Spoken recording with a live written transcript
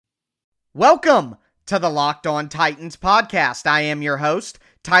Welcome to the Locked On Titans podcast. I am your host,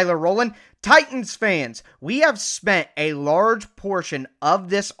 Tyler Rowland. Titans fans, we have spent a large portion of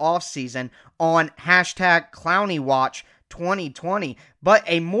this offseason on hashtag ClownyWatch 2020, but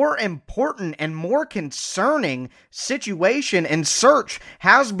a more important and more concerning situation and search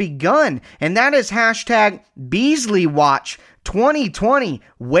has begun, and that is hashtag BeasleyWatch 2020.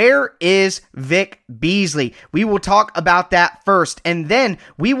 Where is Vic Beasley? We will talk about that first, and then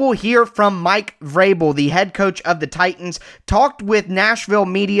we will hear from Mike Vrabel, the head coach of the Titans, talked with Nashville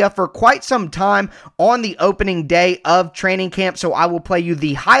media for quite some time on the opening day of training camp, so I will play you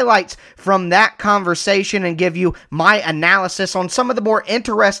the highlights from that conversation and give you my analysis on some of the more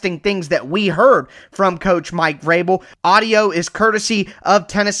interesting things that we heard from Coach Mike Vrabel. Audio is courtesy of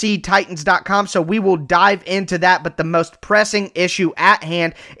TennesseeTitans.com, so we will dive into that, but the most pressing issue at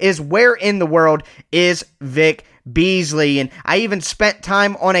hand is where in the world is Vic Beasley. And I even spent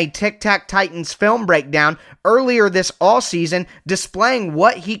time on a Tic Tac Titans film breakdown earlier this offseason displaying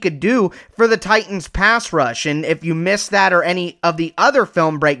what he could do for the Titans pass rush. And if you missed that or any of the other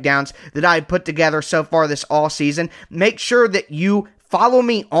film breakdowns that I put together so far this offseason, make sure that you follow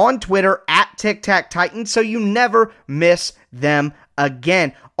me on Twitter at Tic Tac Titans so you never miss them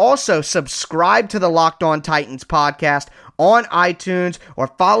again. Also, subscribe to the Locked On Titans podcast on iTunes or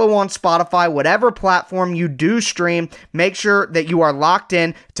follow on Spotify, whatever platform you do stream. Make sure that you are locked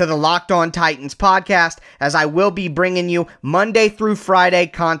in to the Locked On Titans podcast, as I will be bringing you Monday through Friday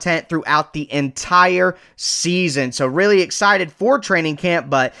content throughout the entire season. So really excited for training camp,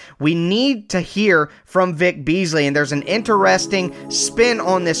 but we need to hear from Vic Beasley, and there's an interesting spin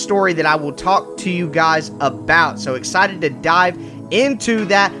on this story that I will talk to you guys about. So excited to dive into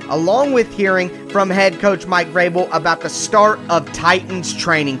that, along with hearing from head coach Mike Vrabel about the start of Titans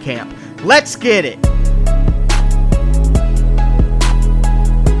training camp. Let's get it.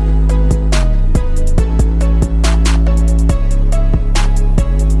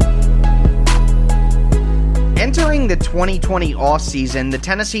 Entering the 2020 offseason, the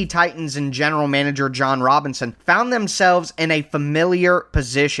Tennessee Titans and general manager Jon Robinson found themselves in a familiar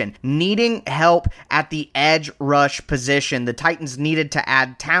position, needing help at the edge rush position. The Titans needed to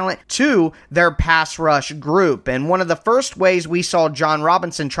add talent to their pass rush group, and one of the first ways we saw Jon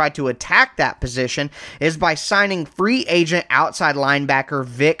Robinson try to attack that position is by signing free agent outside linebacker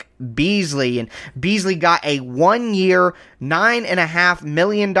Vic Beasley. And Beasley got a 1-year, $9.5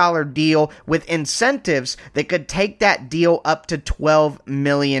 million deal with incentives that could take that deal up to $12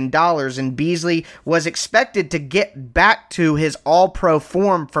 million. And Beasley was expected to get back to his all-pro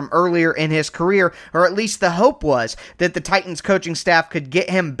form from earlier in his career, or at least the hope was that the Titans coaching staff could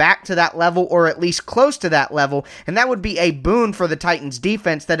get him back to that level, or at least close to that level, and that would be a boon for the Titans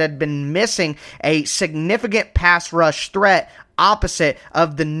defense that had been missing a significant pass rush threat opposite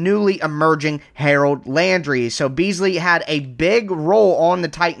of the newly emerging Harold Landry. So Beasley had a big role on the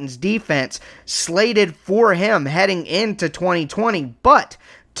Titans defense slated for him heading into 2020, but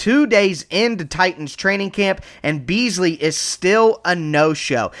 2 days into Titans training camp, and Beasley is still a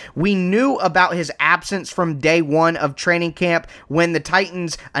no-show. We knew about his absence from day one of training camp when the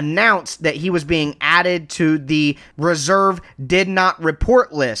Titans announced that he was being added to the reserve did not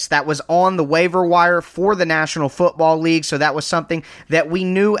report list that was on the waiver wire for the National Football League, so that was something that we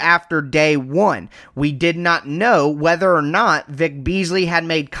knew after day one. We did not know whether or not Vic Beasley had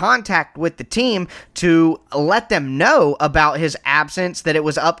made contact with the team to let them know about his absence, that it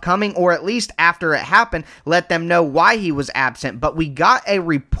was upcoming, or at least after it happened, let them know why he was absent. But we got a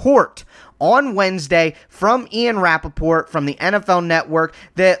report on Wednesday from Ian Rappaport from the NFL Network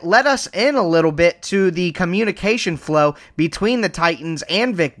that let us in a little bit to the communication flow between the Titans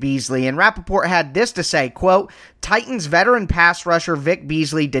and Vic Beasley. And Rappaport had this to say, quote, Titans veteran pass rusher Vic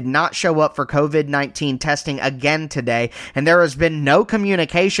Beasley did not show up for COVID-19 testing again today, and there has been no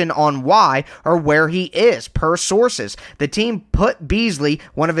communication on why or where he is, per sources. The team put Beasley,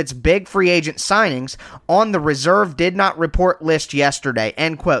 one of its big free agent signings, on the reserve did not report list yesterday,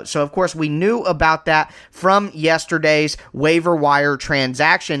 end quote. So, of course, we knew about that from yesterday's waiver wire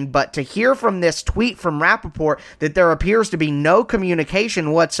transaction, but to hear from this tweet from Rappaport that there appears to be no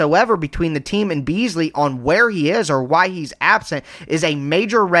communication whatsoever between the team and Beasley on where he is or why he's absent is a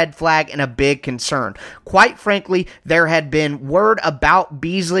major red flag and a big concern. Quite frankly, there had been word about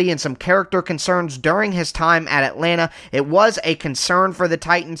Beasley and some character concerns during his time at Atlanta. It was a concern for the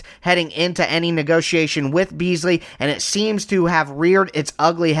Titans heading into any negotiation with Beasley, and it seems to have reared its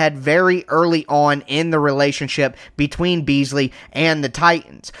ugly head very early on in the relationship between Beasley and the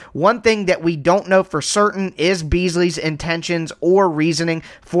Titans. One thing that we don't know for certain is Beasley's intentions or reasoning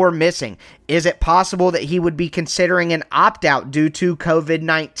for missing. Is it possible that he would be considering an opt-out due to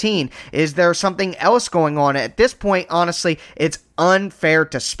COVID-19? Is there something else going on? At this point, honestly, it's unfair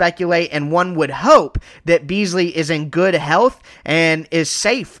to speculate, and one would hope that Beasley is in good health and is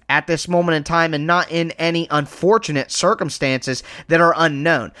safe at this moment in time and not in any unfortunate circumstances that are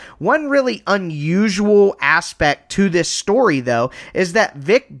unknown. One really unusual aspect to this story, though, is that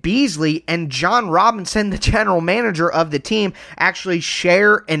Vic Beasley and Jon Robinson, the general manager of the team, actually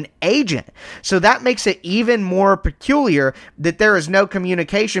share an agent. So that makes it even more peculiar that there is no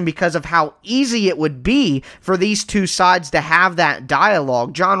communication because of how easy it would be for these two sides to have that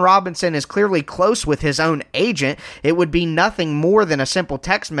dialogue. Jon Robinson is clearly close with his own agent. It would be nothing more than a simple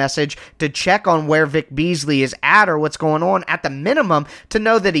text message to check on where Vic Beasley is at or what's going on, at the minimum to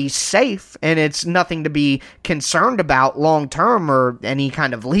know that he's safe and it's nothing to be concerned about long term or any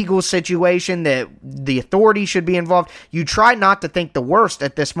kind of legal situation that the authorities should be involved. You try not to think the worst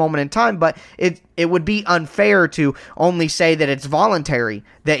at this moment in time, but it would be unfair to only say that it's voluntary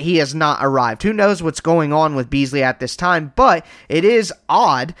that he has not arrived. Who knows what's going on with Beasley at this time, but it is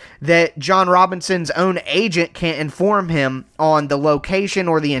odd that Jon Robinson's own agent can't inform him on the location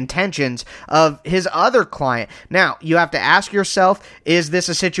or the intentions of his other client. Now, you have to ask yourself, is this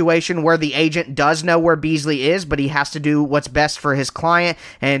a situation where the agent does know where Beasley is, but he has to do what's best for his client,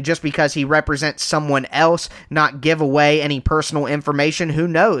 and just because he represents someone else, not give away any personal information? Who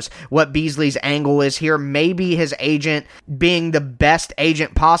knows what Beasley's angle is here? Maybe his agent, being the best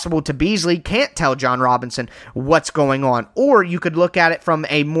agent possible to Beasley, can't tell Jon Robinson what's going on. Or you could look at it from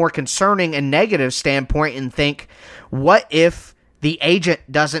a more concerning and negative standpoint and think, what if the agent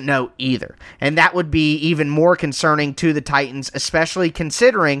doesn't know either? And that would be even more concerning to the Titans, especially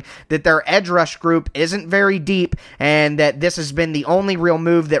considering that their edge rush group isn't very deep and that this has been the only real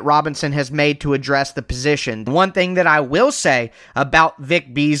move that Robinson has made to address the position. One thing that I will say about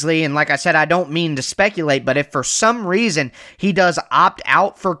Vic Beasley, and like I said, I don't mean to speculate, but if for some reason he does opt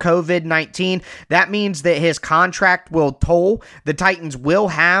out for COVID-19, that means that his contract will toll. The Titans will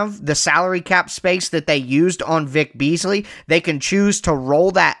have the salary cap space that they used on Vic Beasley. They can choose to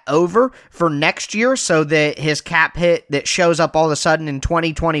roll that over for next year so that his cap hit that shows up all of a sudden in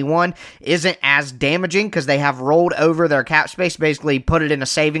 2021 isn't as damaging because they have rolled over their cap space, basically put it in a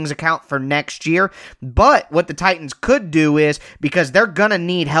savings account for next year. But what the Titans could do is, because they're going to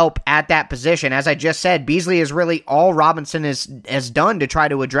need help at that position, as I just said, Beasley is really all Robinson has done to try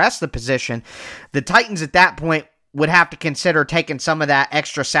to address the position. The Titans at that point would have to consider taking some of that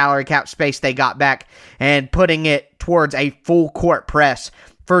extra salary cap space they got back and putting it towards a full court press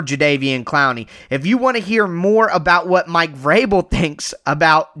for Jadeveon Clowney. If you want to hear more about what Mike Vrabel thinks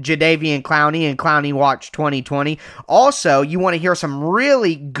about Jadeveon Clowney and Clowney Watch 2020, also you want to hear some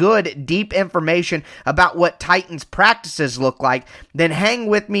really good, deep information about what Titans practices look like, then hang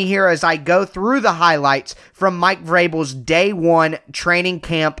with me here as I go through the highlights from Mike Vrabel's Day 1 training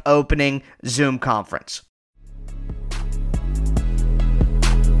camp opening Zoom conference.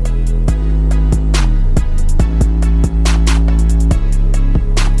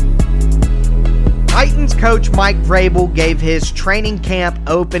 Titans coach Mike Vrabel gave his training camp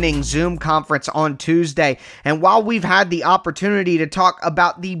opening Zoom conference on Tuesday, and while we've had the opportunity to talk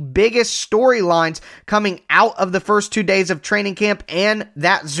about the biggest storylines coming out of the first 2 days of training camp and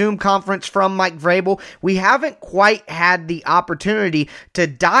that Zoom conference from Mike Vrabel, we haven't quite had the opportunity to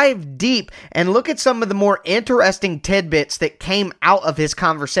dive deep and look at some of the more interesting tidbits that came out of his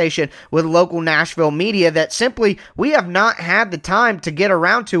conversation with local Nashville media that simply we have not had the time to get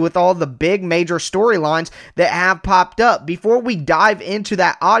around to with all the big major storylines that have popped up. Before we dive into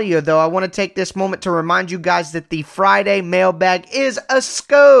that audio, though, I want to take this moment to remind you guys that the Friday mailbag is a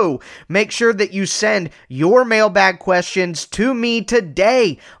SCO. Make sure that you send your mailbag questions to me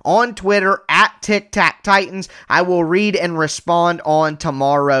today on Twitter at TicTacTitans. I will read and respond on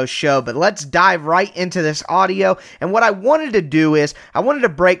tomorrow's show. But let's dive right into this audio. And what I wanted to do is I wanted to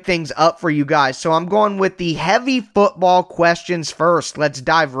break things up for you guys. So I'm going with the heavy football questions first. Let's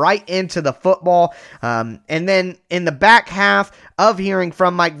dive right into the football. And then in the back half of hearing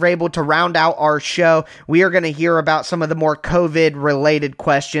from Mike Vrabel to round out our show, we are going to hear about some of the more COVID-related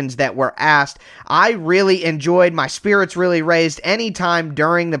questions that were asked. I really enjoyed, my spirits really raised anytime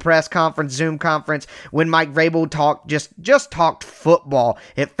during the press conference, Zoom conference, when Mike Vrabel just talked football.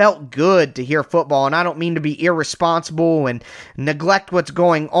 It felt good to hear football, and I don't mean to be irresponsible and neglect what's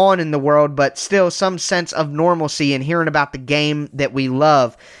going on in the world, but still some sense of normalcy in hearing about the game that we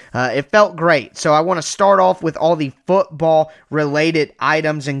love. It felt great. So I want to start off with all the football-related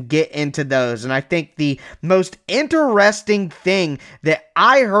items and get into those. And I think the most interesting thing that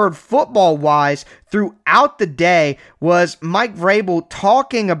I heard football-wise throughout the day was Mike Vrabel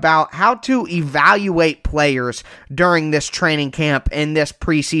talking about how to evaluate players during this training camp and this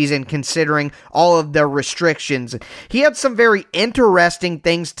preseason, considering all of the restrictions. He had some very interesting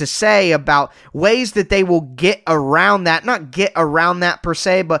things to say about ways that they will get around that, not get around that per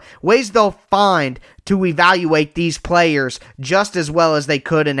se, but ways they'll find to evaluate these players just as well as they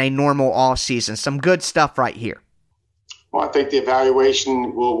could in a normal offseason. Some good stuff right here. Well, I think the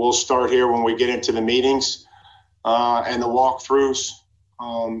evaluation will start here when we get into the meetings and the walkthroughs,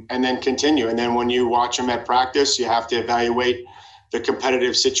 and then continue. And then when you watch them at practice, you have to evaluate the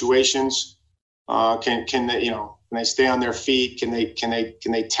competitive situations. Can they stay on their feet? Can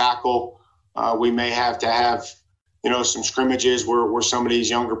they tackle? We may have to have some scrimmages where some of these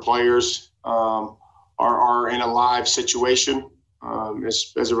younger players are in a live situation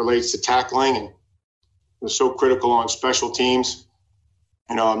as it relates to tackling, and they're so critical on special teams.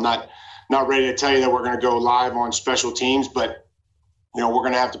 I'm not ready to tell you that we're going to go live on special teams, but we're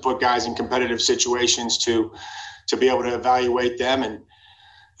going to have to put guys in competitive situations to be able to evaluate them.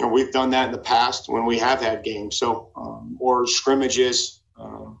 And we've done that in the past when we have had games. So or scrimmages.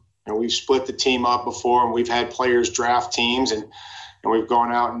 We've split the team up before, and we've had players draft teams, and we've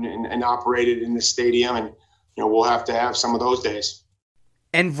gone out and operated in the stadium, and we'll have to have some of those days.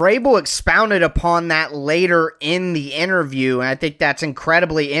 And Vrabel expounded upon that later in the interview, and I think that's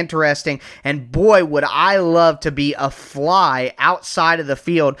incredibly interesting. And boy, would I love to be a fly outside of the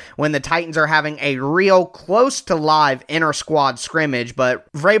field when the Titans are having a real close to live inter-squad scrimmage. But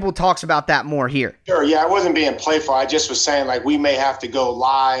Vrabel talks about that more here. Sure, yeah, I wasn't being playful. I just was saying, like, we may have to go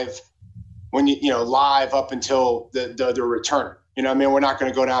live when live up until the return. We're not going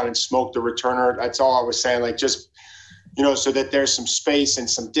to go down and smoke the returner. That's all I was saying. Like, just so that there's some space and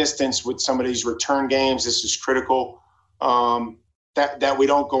some distance with some of these return games. This is critical. That we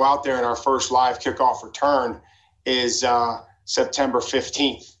don't go out there and our first live kickoff return is September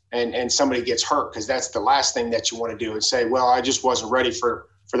 15th and somebody gets hurt, because that's the last thing that you want to do, and say, well, I just wasn't ready for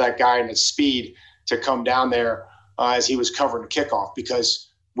that guy and his speed to come down there as he was covering the kickoff,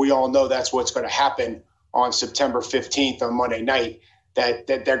 because we all know that's what's going to happen on September 15th on Monday night, that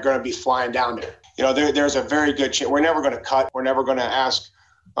they're going to be flying down there. There's a very good chance. We're never going to cut. We're never going to ask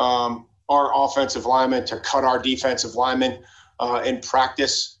our offensive linemen to cut our defensive linemen in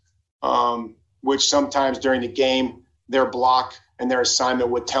practice, which sometimes during the game, their block and their assignment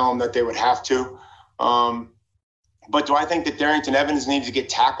would tell them that they would have to. But do I think that Darrynton Evans needs to get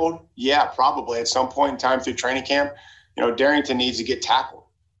tackled? Yeah, probably at some point in time through training camp. Darrynton needs to get tackled,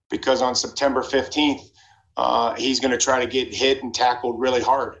 because on September 15th, he's going to try to get hit and tackled really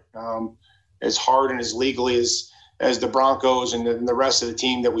hard. As hard and as legally as the Broncos and the rest of the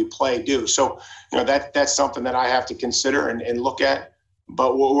team that we play do. So, that's something that I have to consider and look at.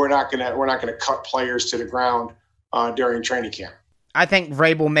 But we're not gonna cut players to the ground during training camp. I think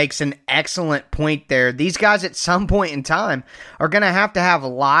Vrabel makes an excellent point there. These guys at some point in time are going to have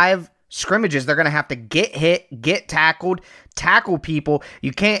live scrimmages. They're going to have to get hit, get tackled, tackle people.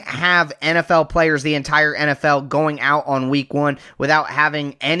 You can't have NFL players, the entire NFL, going out on week one without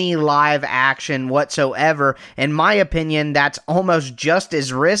having any live action whatsoever. In my opinion, that's almost just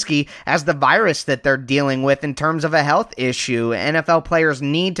as risky as the virus that they're dealing with in terms of a health issue. NFL players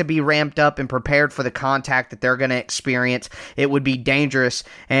need to be ramped up and prepared for the contact that they're going to experience. It would be dangerous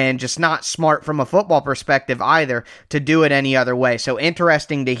and just not smart from a football perspective either to do it any other way. So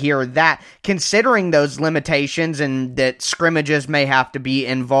interesting to hear that, considering those limitations and that scrimmages may have to be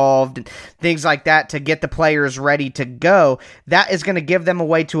involved and things like that to get the players ready to go. That is going to give them a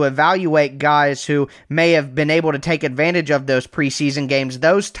way to evaluate guys who may have been able to take advantage of those preseason games.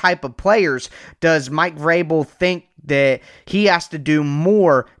 Those type of players, does Mike Vrabel think that he has to do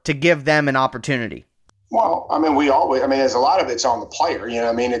more to give them an opportunity? Well, there's a lot of it's on the player.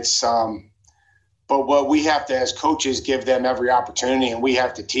 But what we have to, as coaches, give them every opportunity, and we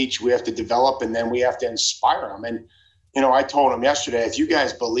have to teach, we have to develop, and then we have to inspire them. And I told them yesterday, if you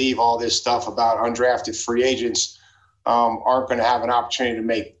guys believe all this stuff about undrafted free agents aren't going to have an opportunity to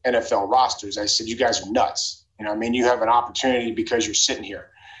make NFL rosters, I said, you guys are nuts. You have an opportunity because you're sitting here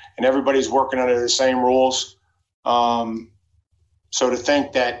and everybody's working under the same rules. So to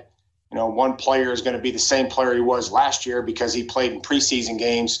think that, one player is going to be the same player he was last year because he played in preseason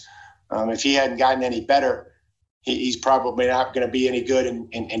games, if he hadn't gotten any better, he's probably not going to be any good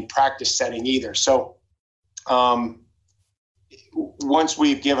in practice setting either. So, once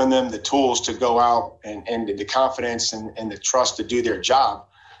we've given them the tools to go out and the confidence and the trust to do their job,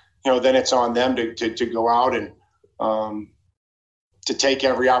 then it's on them to go out and to take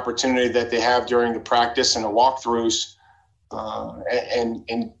every opportunity that they have during the practice and the walkthroughs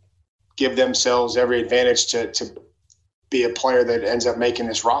and give themselves every advantage to be a player that ends up making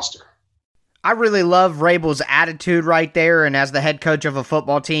this roster. I really love Vrabel's attitude right there, and as the head coach of a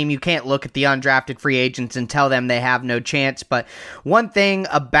football team, you can't look at the undrafted free agents and tell them they have no chance. But one thing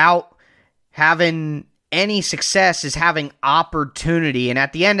about having any success is having opportunity, and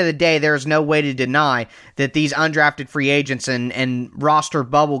at the end of the day, there's no way to deny that these undrafted free agents and roster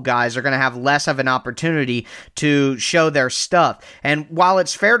bubble guys are going to have less of an opportunity to show their stuff. And while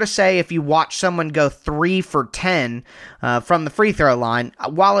it's fair to say if you watch someone go 3 for 10 from the free throw line,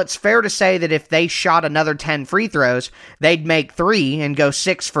 while it's fair to say that if they shot another 10 free throws, they'd make 3 and go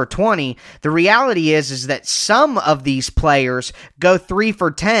 6 for 20, the reality is that some of these players go 3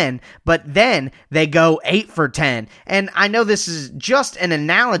 for 10, but then they go 8 for 10. And I know this is just an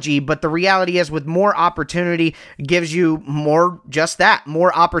analogy, but the reality is with more opportunity gives you more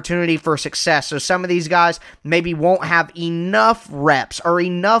opportunity for success. So some of these guys maybe won't have enough reps or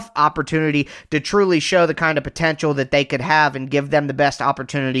enough opportunity to truly show the kind of potential that they could have and give them the best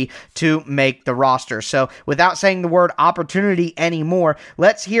opportunity to make the roster. So without saying the word opportunity anymore,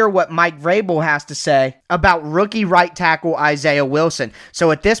 let's hear what Mike Vrabel has to say about rookie right tackle Isaiah Wilson.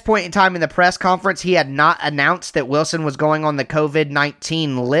 So at this point in time in the press conference, he had not announced that Wilson was going on the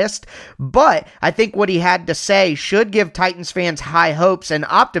COVID-19 list, but I think what he had to say should give Titans fans high hopes and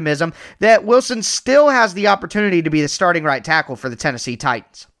optimism that Wilson still has the opportunity to be the starting right tackle for the Tennessee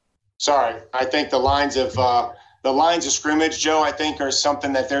Titans. Sorry, I think the lines of scrimmage, Joe, I think are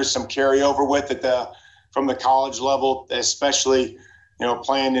something that there's some carryover with from the college level, especially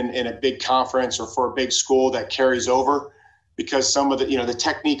playing in a big conference or for a big school that carries over, because some of the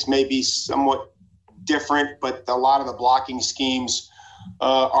techniques may be somewhat different, but a lot of the blocking schemes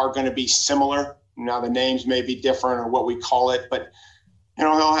are going to be similar. Now the names may be different or what we call it, but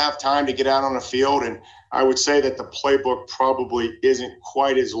he'll have time to get out on the field. And I would say that the playbook probably isn't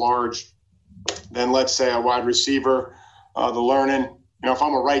quite as large than, let's say, a wide receiver. The learning, if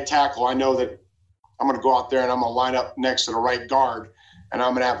I'm a right tackle, I know that I'm going to go out there and I'm going to line up next to the right guard and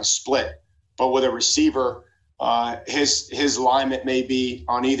I'm going to have a split. But with a receiver, his alignment may be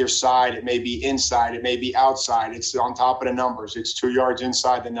on either side. It may be inside. It may be outside. It's on top of the numbers. It's 2 yards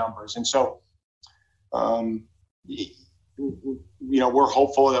inside the numbers. And so, we're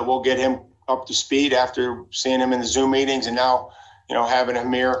hopeful that we'll get him up to speed after seeing him in the Zoom meetings and now, having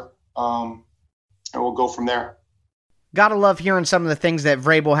him here, and we'll go from there. Gotta love hearing some of the things that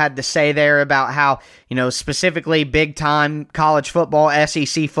Vrabel had to say there about how, specifically big-time college football,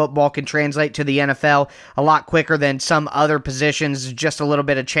 SEC football can translate to the NFL a lot quicker than some other positions, just a little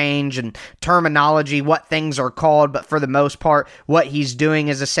bit of change and terminology, what things are called, but for the most part, what he's doing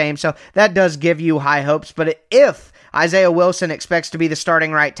is the same. So that does give you high hopes, but if Isaiah Wilson expects to be the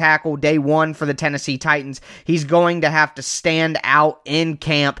starting right tackle day one for the Tennessee Titans, he's going to have to stand out in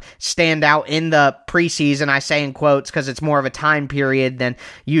camp, stand out in the preseason. I say in quotes because it's more of a time period than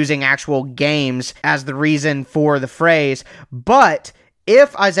using actual games as the reason for the phrase. But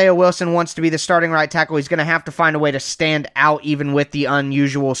if Isaiah Wilson wants to be the starting right tackle, he's going to have to find a way to stand out even with the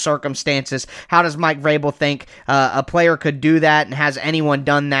unusual circumstances. How does Mike Vrabel think a player could do that, and has anyone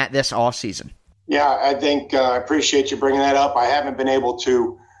done that this offseason? Yeah, I think I appreciate you bringing that up. I haven't been able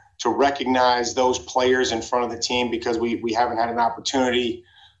to recognize those players in front of the team because we haven't had an opportunity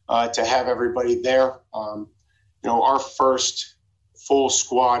to have everybody there. Our first full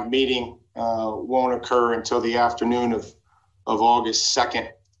squad meeting won't occur until the afternoon of August 2nd.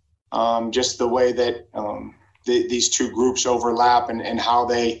 Just the way that these two groups overlap and how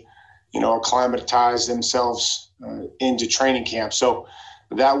they, acclimatize themselves into training camp. So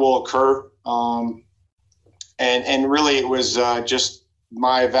that will occur. And really it was just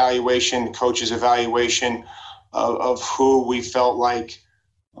my evaluation, coach's evaluation of who we felt like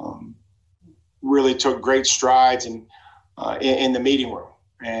really took great strides in the meeting room.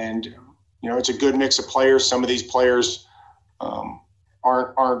 And, it's a good mix of players. Some of these players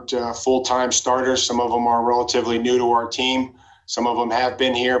aren't full-time starters. Some of them are relatively new to our team. Some of them have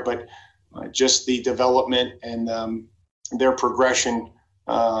been here, but just the development and their progression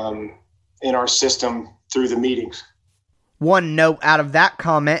in our system through the meetings. One note out of that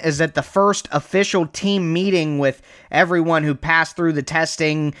comment is that the first official team meeting with everyone who passed through the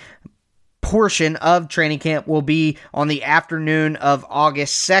testing portion of training camp will be on the afternoon of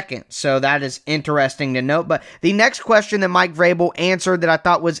August 2nd. So that is interesting to note. But the next question that Mike Vrabel answered that I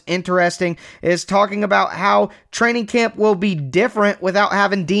thought was interesting is talking about how training camp will be different without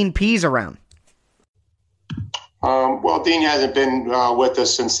having Dean Pease around. Well, Dean hasn't been with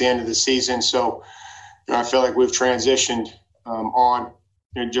us since the end of the season, so I feel like we've transitioned on.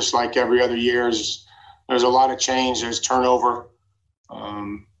 Just like every other year, there's a lot of change, there's turnover.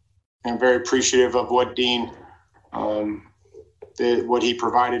 I'm very appreciative of what Dean, what he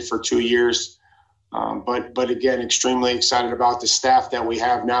provided for 2 years. But again, extremely excited about the staff that we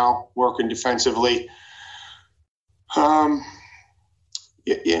have now working defensively. I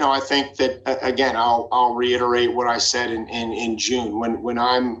think that, again, I'll reiterate what I said in June. When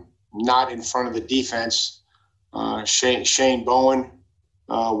I'm not in front of the defense, Shane Bowen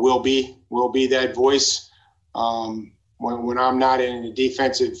will be that voice. When I'm not in a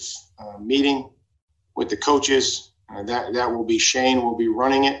defensive meeting with the coaches, that will be Shane will be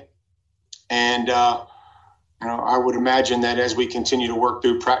running it. And I would imagine that as we continue to work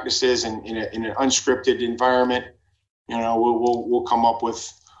through practices and in an unscripted environment, we'll come up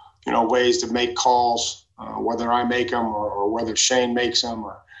with ways to make calls, whether I make them or whether Shane makes them,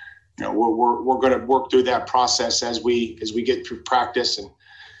 or we're going to work through that process as we get through practice. And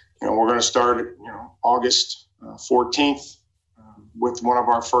we're going to start at August 14th with one of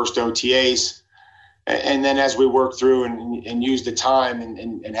our first OTAs. And then as we work through and use the time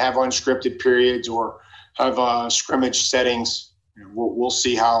and have unscripted periods or have scrimmage settings, we'll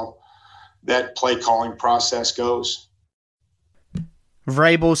see how that play calling process goes.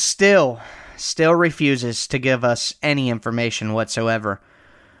 Vrabel still refuses to give us any information whatsoever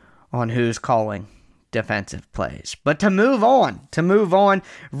on who's calling defensive plays. But to move on,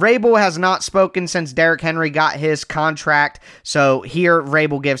 Vrabel has not spoken since Derrick Henry got his contract. So here,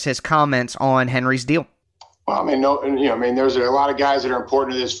 Vrabel gives his comments on Henry's deal. Well, there's a lot of guys that are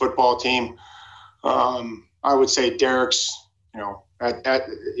important to this football team. I would say Derrick's, at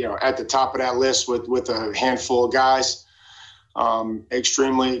the top of that list with a handful of guys.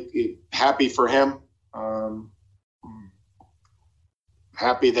 Extremely happy for him.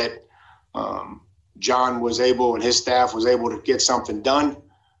 Happy that John was able and his staff was able to get something done.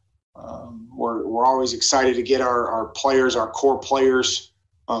 We're always excited to get our players, our core players,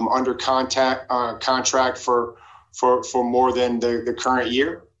 under contract for more than the current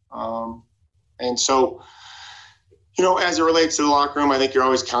year. And so, as it relates to the locker room, I think you're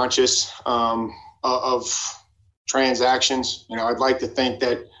always conscious of transactions. I'd like to think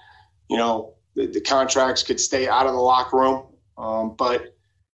that, the contracts could stay out of the locker room, but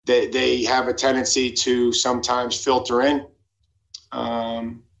they have a tendency to sometimes filter in.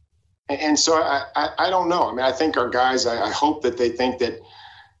 And so I don't know. I think our guys, I hope that they think that,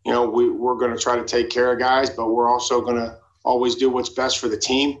 we're going to try to take care of guys, but we're also going to always do what's best for the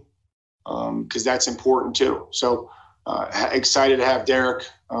team, because that's important too. So excited to have Derrick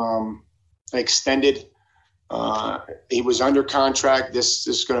extended. He was under contract. This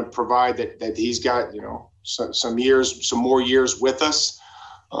is going to provide that he's got, some more years with us.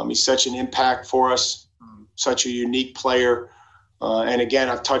 He's such an impact for us, such a unique player. And again,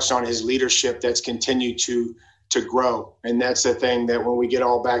 I've touched on his leadership that's continued to grow. And that's the thing that when we get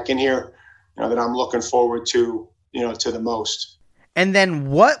all back in here, that I'm looking forward to, to the most. And then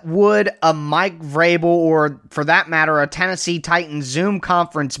what would a Mike Vrabel, or for that matter, a Tennessee Titans Zoom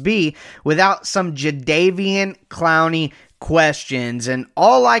conference be without some Jadeveon Clowney questions? And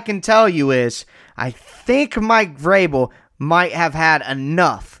all I can tell you is I think Mike Vrabel might have had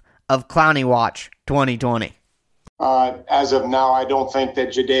enough of Clowney Watch 2020. As of now, I don't think that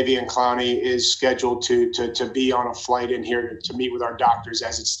Jadeveon Clowney is scheduled to be on a flight in here to meet with our doctors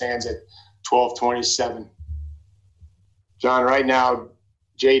as it stands at 12/27. John, right now,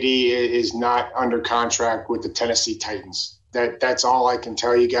 JD is not under contract with the Tennessee Titans. That's all I can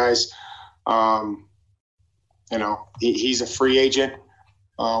tell you guys. He's a free agent,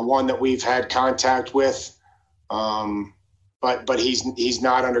 one that we've had contact with, but he's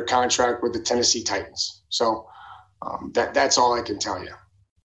not under contract with the Tennessee Titans. So that's all I can tell you.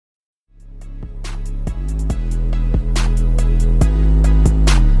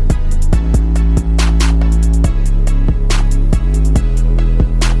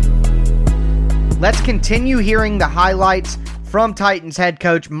 Let's continue hearing the highlights from Titans head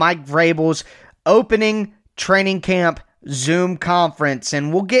coach Mike Vrabel's opening training camp Zoom conference.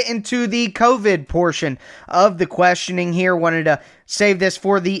 And we'll get into the COVID portion of the questioning here. Wanted to save this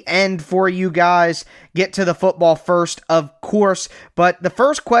for the end for you guys. Get to the football first, of course. But the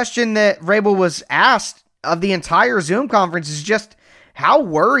first question that Vrabel was asked of the entire Zoom conference is just how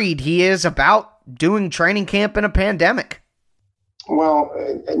worried he is about doing training camp in a pandemic. Well,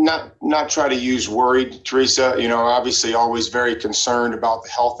 not try to use worried, Teresa. Obviously always very concerned about the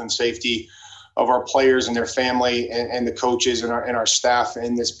health and safety of our players and their family and the coaches and our staff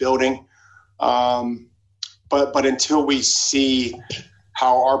in this building. But until we see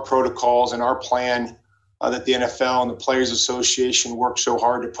how our protocols and our plan that the NFL and the Players Association worked so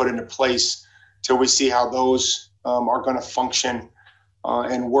hard to put into place, till we see how those are going to function,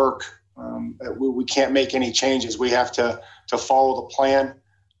 and work. We can't make any changes. We have to follow the plan.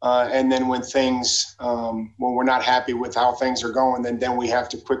 And then when we're not happy with how things are going, then we have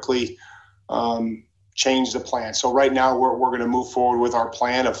to quickly change the plan. So right now we're going to move forward with our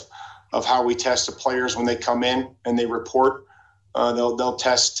plan of how we test the players when they come in and they report. They'll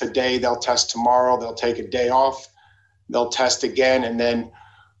test today, they'll test tomorrow, they'll take a day off, they'll test again, and then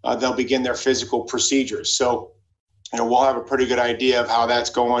they'll begin their physical procedures. So, we'll have a pretty good idea of how that's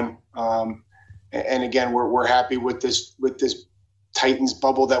going. And again, we're happy with this Titans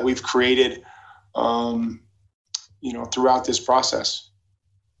bubble that we've created, throughout this process.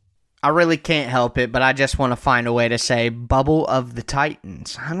 I really can't help it, but I just want to find a way to say bubble of the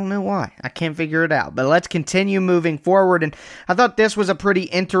Titans. I don't know why. I can't figure it out. But let's continue moving forward. And I thought this was a pretty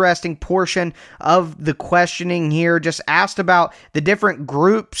interesting portion of the questioning here. Just asked about the different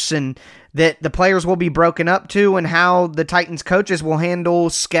groups and that the players will be broken up to and how the Titans coaches will handle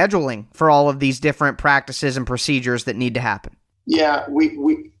scheduling for all of these different practices and procedures that need to happen. Yeah,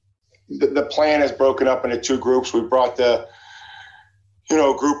 the plan is broken up into two groups. We brought the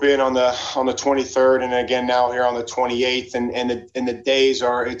group in on the 23rd, and again now here on the 28th, and the days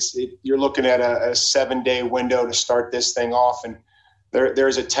are you're looking at a 7-day window to start this thing off, and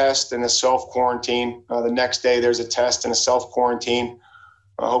there's a test and a self quarantine. The next day there's a test and a self quarantine.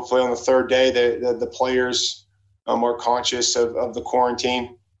 Hopefully on the third day the players are conscious of the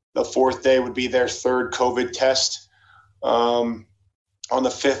quarantine. The fourth day would be their third COVID test. On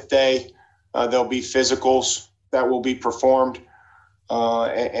the fifth day there'll be physicals that will be performed.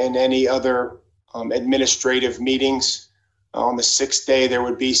 And any other administrative meetings. On the sixth day, there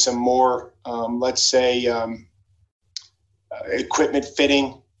would be some more, equipment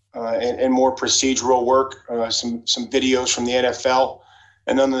fitting and more procedural work, some videos from the NFL.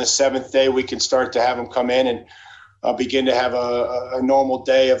 And then on the seventh day, we can start to have them come in and begin to have a normal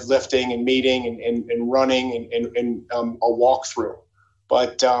day of lifting and meeting and running and a walkthrough.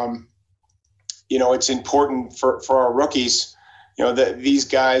 But, it's important for our rookies. These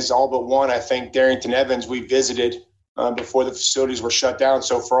guys, all but one, I think, Darrington Evans, we visited before the facilities were shut down.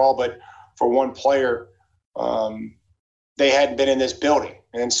 So for one player, they hadn't been in this building.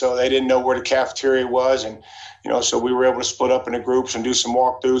 And so they didn't know where the cafeteria was. And, so we were able to split up into groups and do some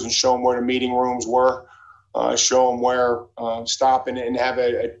walkthroughs and show them where the meeting rooms were, show them where, stop and have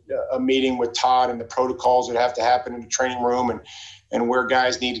a meeting with Todd and the protocols that have to happen in the training room and where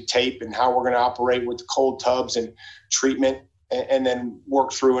guys need to tape and how we're going to operate with the cold tubs and treatment. And then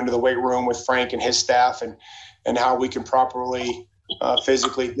work through into the weight room with Frank and his staff and how we can properly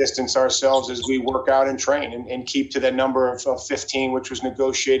physically distance ourselves as we work out and train and keep to that number of 15, which was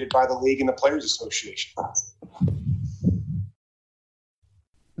negotiated by the league and the Players Association.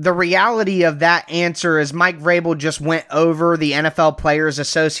 The reality of that answer is Mike Vrabel just went over the NFL Players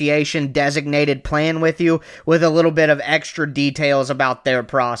Association designated plan with you with a little bit of extra details about their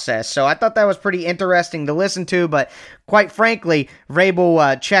process. So I thought that was pretty interesting to listen to, but quite frankly,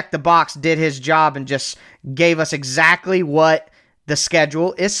 Vrabel checked the box, did his job, and just gave us exactly what the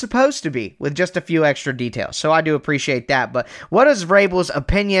schedule is supposed to be with just a few extra details. So I do appreciate that. But what is Vrabel's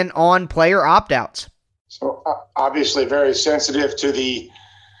opinion on player opt-outs? So obviously very sensitive to the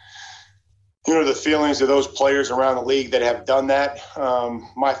feelings of those players around the league that have done that.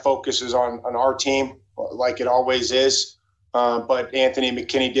 My focus is on our team, like it always is. But Anthony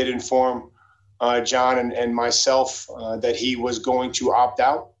McKinney did inform John and myself that he was going to opt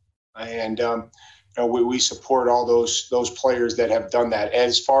out. And we support all those players that have done that.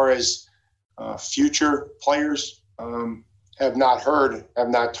 As far as future players, have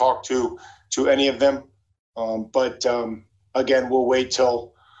not talked to any of them. But again, we'll wait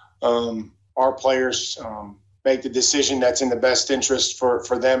till our players make the decision that's in the best interest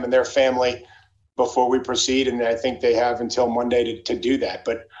for them and their family before we proceed. And I think they have until Monday to do that.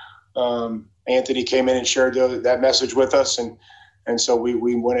 But Anthony came in and shared that message with us. And so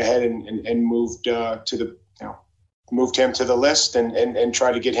we went ahead and moved moved him to the list and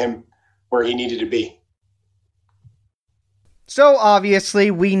tried to get him where he needed to be. So obviously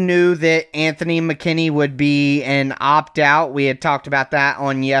we knew that Anthony McKinney would be an opt-out. We had talked about that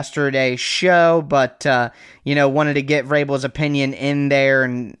on yesterday's show, but wanted to get Vrabel's opinion in there,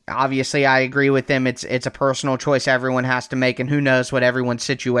 and obviously I agree with him. It's a personal choice everyone has to make, and who knows what everyone's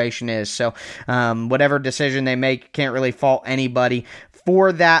situation is. So whatever decision they make, can't really fault anybody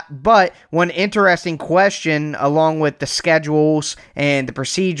for that. But one interesting question, along with the schedules and the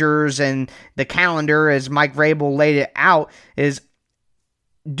procedures and the calendar as Mike Vrabel laid it out, is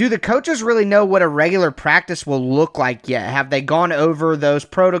do the coaches really know what a regular practice will look like yet? Have they gone over those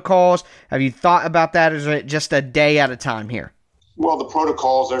protocols? Have you thought about that? Or is it just a day at a time here? Well, the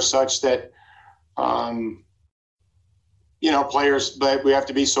protocols are such that, players, but we have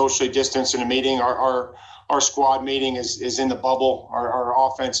to be socially distanced in a meeting. Our squad meeting is in the bubble. Our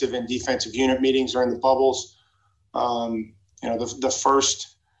offensive and defensive unit meetings are in the bubbles. The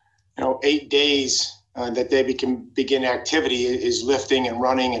first, 8 days that they can begin activity is lifting and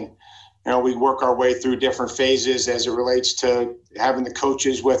running. And, we work our way through different phases as it relates to having the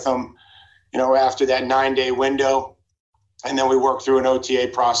coaches with them, after that 9-day window. And then we work through an OTA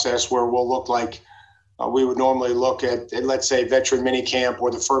process where we'll look like we would normally look at, let's say, veteran minicamp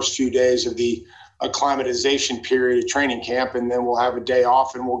or the first few days of the acclimatization period of training camp. And then we'll have a day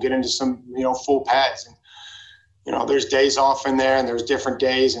off and we'll get into some, full pads. And, there's days off in there and there's different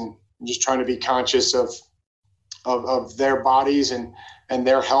days, and I'm just trying to be conscious of their bodies and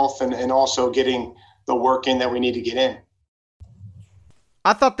their health and also getting the work in that we need to get in.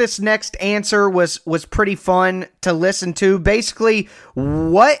 I thought this next answer was pretty fun to listen to. Basically,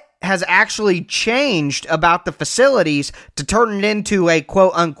 what has actually changed about the facilities to turn it into a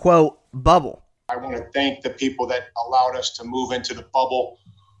quote-unquote bubble? I want to thank the people that allowed us to move into the bubble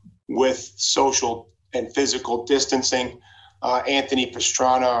with social and physical distancing. Anthony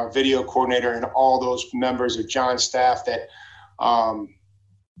Pastrana, our video coordinator, and all those members of John's staff that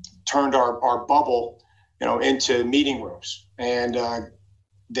turned our bubble, into meeting rooms. And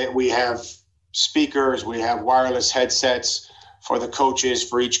that we have speakers, we have wireless headsets for the coaches,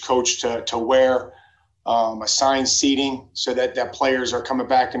 for each coach to wear, assigned seating so that players are coming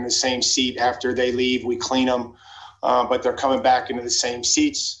back in the same seat after they leave. We clean them, but they're coming back into the same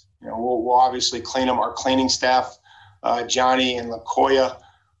seats. We'll obviously clean them. Our cleaning staff, Johnny and LaCoya,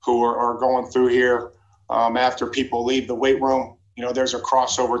 who are going through here after people leave the weight room. There's a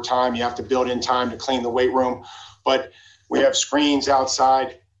crossover time. You have to build in time to clean the weight room. But we have screens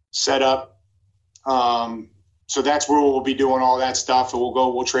outside set up. So that's where we'll be doing all that stuff. And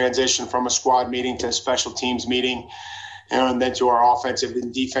we'll transition from a squad meeting to a special teams meeting, and then to our offensive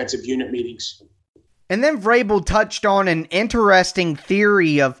and defensive unit meetings. And then Vrabel touched on an interesting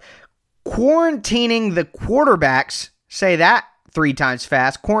theory of quarantining the quarterbacks, say that 3 times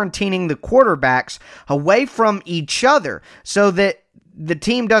fast, quarantining the quarterbacks away from each other so that the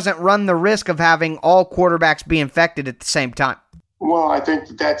team doesn't run the risk of having all quarterbacks be infected at the same time. Well, I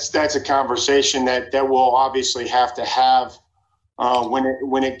think that's a conversation that we'll obviously have to have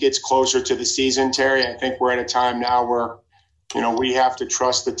when it gets closer to the season, Terry. I think we're at a time now where, we have to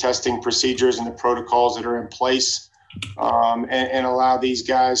trust the testing procedures and the protocols that are in place, and allow these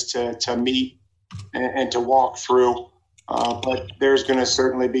guys to meet and to walk through. But there's going to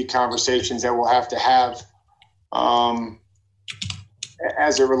certainly be conversations that we'll have to have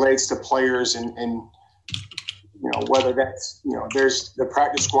as it relates to players and whether that's, there's the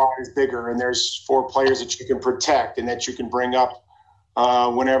practice squad is bigger and there's 4 players that you can protect and that you can bring up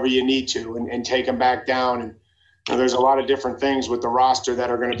whenever you need to and take them back down. And there's a lot of different things with the roster that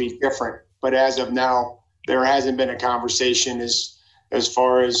are going to be different. But as of now, there hasn't been a conversation as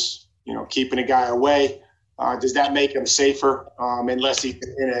far as, keeping a guy away. Does that make him safer unless he's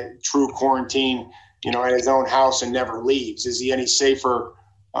in a true quarantine, at his own house and never leaves? Is he any safer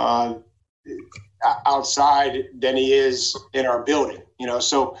outside than he is in our building?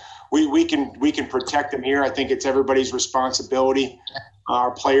 So we can protect him here. I think it's everybody's responsibility,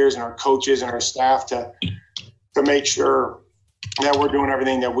 our players and our coaches and our staff to make sure that we're doing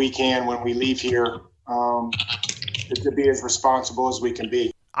everything that we can when we leave here to be as responsible as we can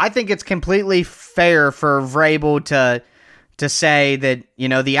be. I think it's completely fair for Vrabel to say that,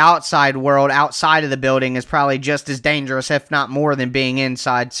 the outside world, outside of the building, is probably just as dangerous, if not more, than being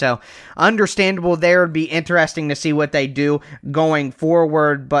inside. So, understandable there. It'd be interesting to see what they do going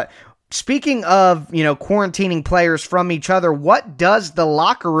forward. But speaking of, quarantining players from each other, what does the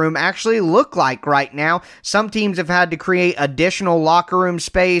locker room actually look like right now? Some teams have had to create additional locker room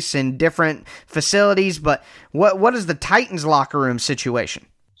space in different facilities, but what is the Titans locker room situation?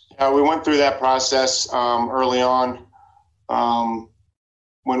 We went through that process early on.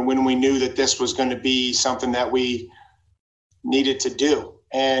 When we knew that this was going to be something that we needed to do,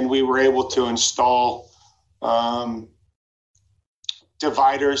 and we were able to install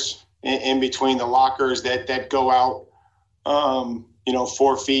dividers in between the lockers that go out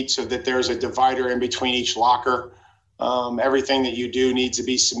 4 feet, so that there's a divider in between each locker. Everything that you do needs to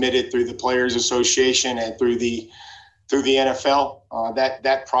be submitted through the Players Association and through the NFL.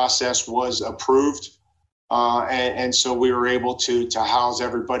 That process was approved. And so we were able to house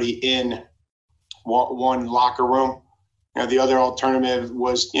everybody in one locker room. The other alternative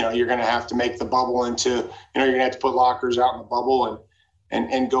was, you're going to have to make the bubble into, you're going to have to put lockers out in the bubble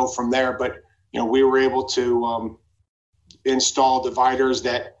and go from there. But, we were able to install dividers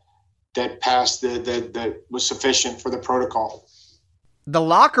that passed that was sufficient for the protocol. The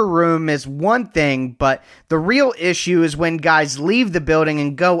locker room is one thing, but the real issue is when guys leave the building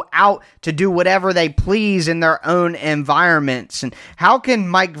and go out to do whatever they please in their own environments. And how can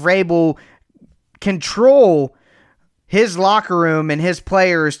Mike Vrabel control his locker room and his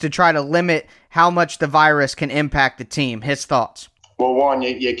players to try to limit how much the virus can impact the team? His thoughts. Well, one,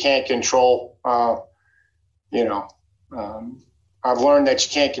 you can't control, I've learned that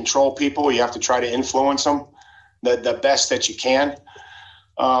you can't control people. You have to try to influence them the best that you can.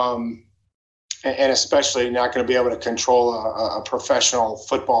 And especially not going to be able to control a professional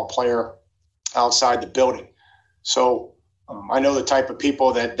football player outside the building. So I know the type of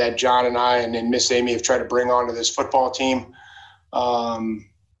people that John and I and Miss Amy have tried to bring onto this football team.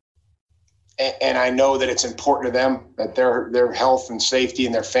 And I know that it's important to them, that their health and safety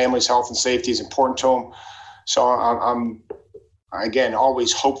and their family's health and safety is important to them. So I'm again,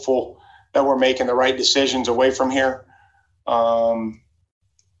 always hopeful that we're making the right decisions away from here.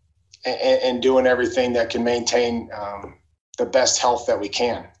 And doing everything that can maintain the best health that we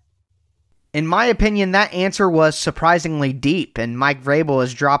can. In my opinion, that answer was surprisingly deep, and Mike Vrabel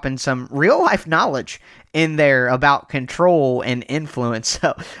is dropping some real-life knowledge in there about control and influence.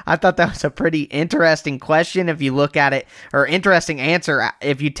 So I thought that was a pretty interesting question if you look at it, or interesting answer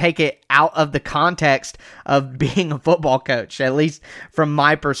if you take it out of the context of being a football coach, at least from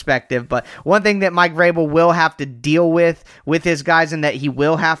my perspective. But one thing that Mike Vrabel will have to deal with his guys and that he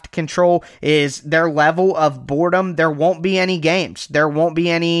will have to control is their level of boredom. There won't be any games. There won't be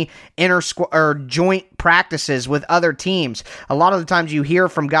any or joint practices with other teams. A lot of the times you hear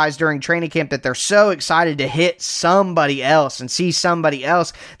from guys during training camp that they're so excited to hit somebody else and see somebody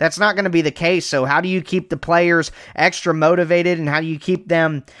else. That's not going to be the case. So how do you keep the players extra motivated, and how do you keep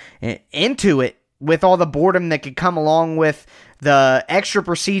them into it with all the boredom that could come along with the extra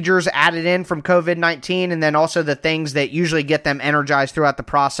procedures added in from COVID-19, and then also the things that usually get them energized throughout the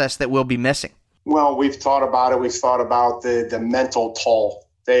process that we'll be missing? Well, we've thought about it. We've thought about the mental toll,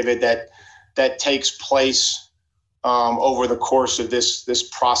 David, that takes place over the course of this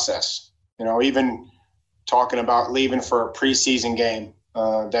process. Even talking about leaving for a preseason game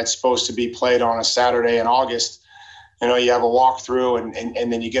that's supposed to be played on a Saturday in August. You have a walkthrough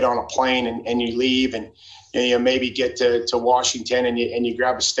and then you get on a plane and you leave, and you maybe get to Washington and you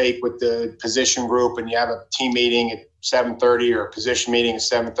grab a steak with the position group, and you have a team meeting at 7:30 or a position meeting at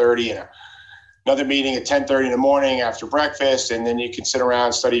 7:30 and another meeting at 10:30 in the morning after breakfast, and then you can sit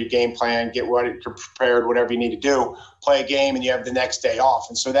around, study your game plan, get prepared, whatever you need to do, play a game, and you have the next day off.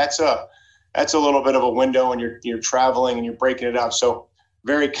 And so that's a little bit of a window, and you're traveling and you're breaking it up. So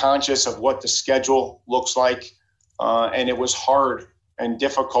very conscious of what the schedule looks like. And it was hard and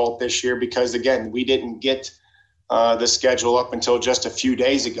difficult this year because, again, we didn't get the schedule up until just a few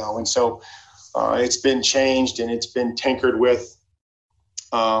days ago. And so it's been changed and it's been tinkered with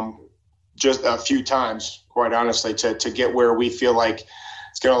just a few times, quite honestly, to get where we feel like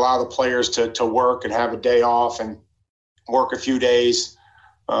it's going to allow the players to work and have a day off and work a few days.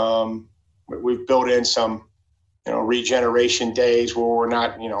 We've built in some, regeneration days where we're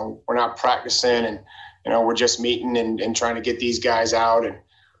not practicing and, we're just meeting and trying to get these guys out. And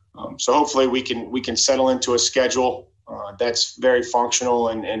so hopefully we can settle into a schedule that's very functional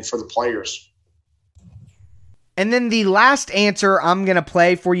and for the players. And then the last answer I'm going to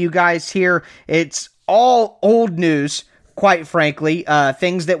play for you guys here, it's all old news, quite frankly,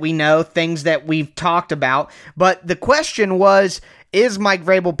 things that we know, things that we've talked about. But the question was, is Mike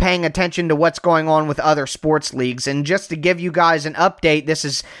Vrabel paying attention to what's going on with other sports leagues? And just to give you guys an update, this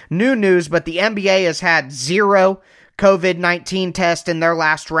is new news, but the NBA has had 0 COVID-19 tests in their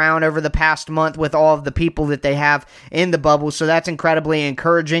last round over the past month with all of the people that they have in the bubble, so that's incredibly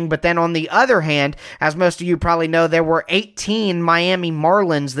encouraging. But then on the other hand, as most of you probably know, there were 18 Miami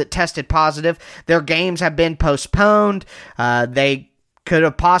Marlins that tested positive. Their games have been postponed. They could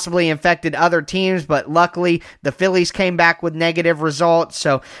have possibly infected other teams, but luckily the Phillies came back with negative results.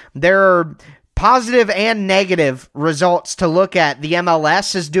 So there are positive and negative results to look at. The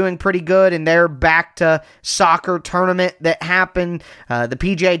MLS is doing pretty good, and they're back to soccer tournament that happened. The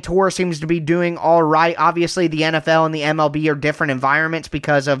PGA Tour seems to be doing all right. Obviously, the NFL and the MLB are different environments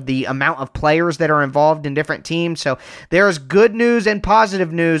because of the amount of players that are involved in different teams. So there's good news and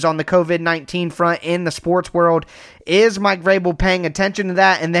positive news on the COVID-19 front in the sports world. Is Mike Vrabel paying attention to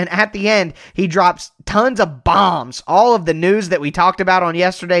that? And then at the end, he drops tons of bombs. All of the news that we talked about on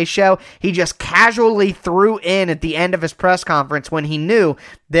yesterday's show, he just casually threw in at the end of his press conference when he knew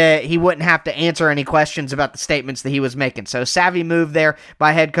that he wouldn't have to answer any questions about the statements that he was making. So savvy move there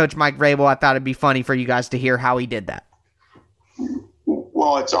by head coach Mike Vrabel. I thought it'd be funny for you guys to hear how he did that.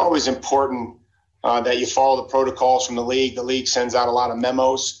 Well, it's always important that you follow the protocols from the league. The league sends out a lot of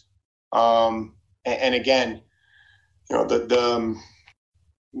memos. And again,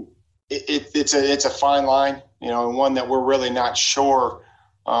 it's a fine line, and one that we're really not sure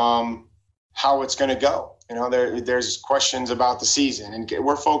how it's going to go. There's questions about the season, and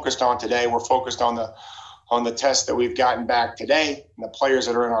we're focused on today. We're focused on the tests that we've gotten back today, and the players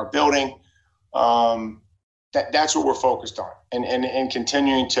that are in our building. That's what we're focused on, and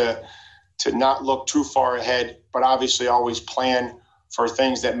continuing to not look too far ahead, but obviously always plan for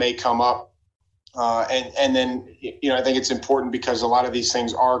things that may come up. And then, I think it's important because a lot of these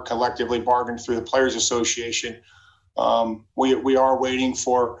things are collectively bargained through the Players Association. We are waiting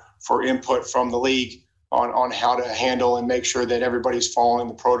for input from the league on how to handle and make sure that everybody's following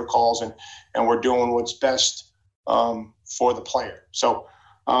the protocols and we're doing what's best for the player. So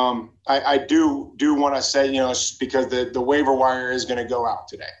I do want to say, because the waiver wire is going to go out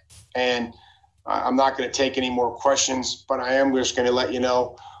today. And I'm not going to take any more questions, but I am just going to let you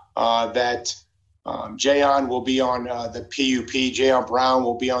know that Jayon will be on the PUP. Jayon Brown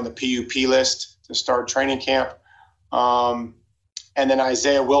will be on the PUP list to start training camp. And then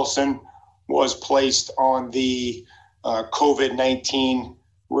Isaiah Wilson was placed on the COVID-19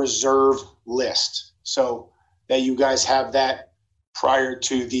 reserve list. So that you guys have that prior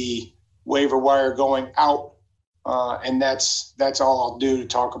to the waiver wire going out. And that's all I'll do to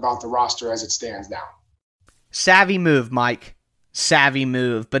talk about the roster as it stands now. Savvy move, Mike. Savvy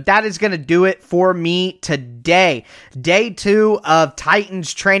move. But that is going to do it for me today. Day 2 of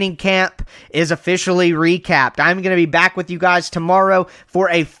Titans training camp is officially recapped. I'm going to be back with you guys tomorrow for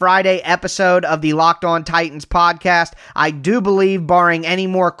a Friday episode of the Locked On Titans podcast. I do believe, barring any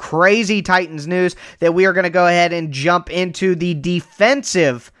more crazy Titans news, that we are going to go ahead and jump into the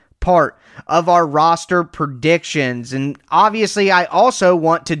defensive part of our roster predictions. And obviously, I also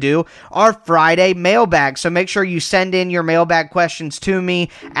want to do our Friday mailbag. So make sure you send in your mailbag questions to me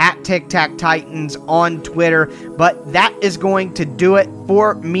at Tic Tac Titans on Twitter. But that is going to do it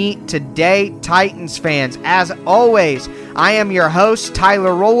for me today, Titans fans. As always, I am your host,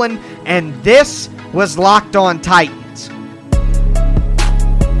 Tyler Rowland, and this was Locked On Titans.